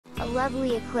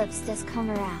lovely eclipse does come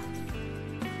around.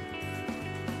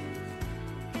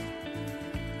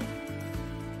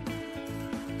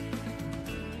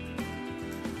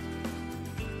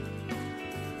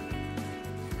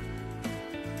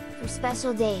 For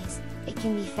special days, it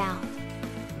can be found.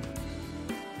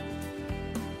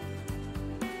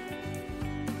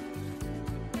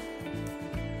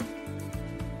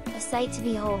 A sight to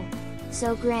behold,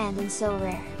 so grand and so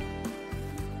rare.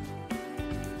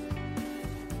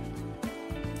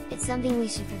 It's something we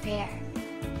should prepare.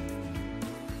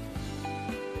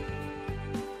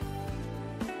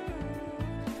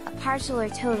 A partial or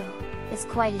total, is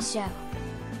quite a show.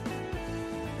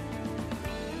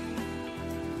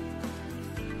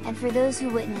 And for those who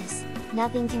witness,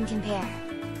 nothing can compare.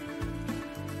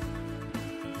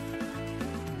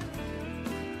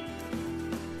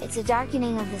 It's a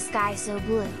darkening of the sky so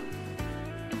blue.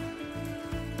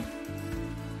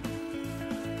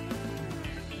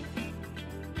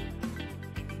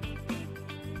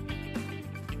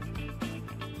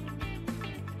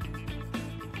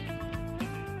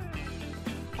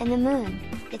 And the moon,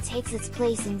 it takes its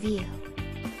place in view.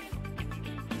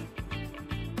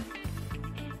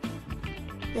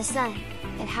 The sun,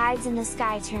 it hides and the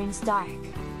sky turns dark.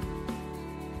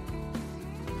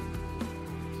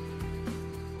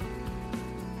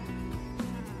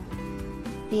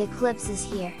 The eclipse is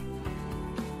here.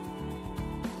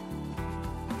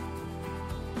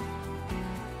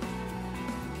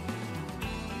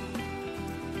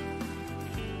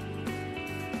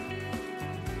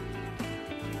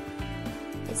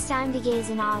 It's time to gaze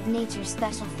in awe of nature's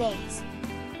special phase.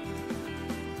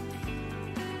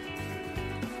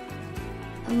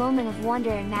 A moment of wonder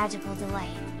and magical delight.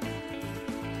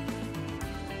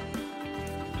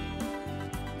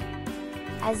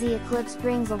 As the eclipse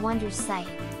brings a wondrous sight.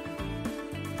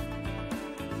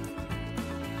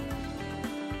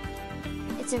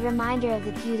 It's a reminder of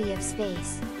the beauty of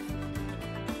space.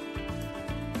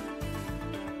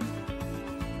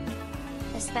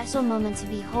 A special moment to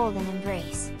behold and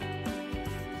embrace.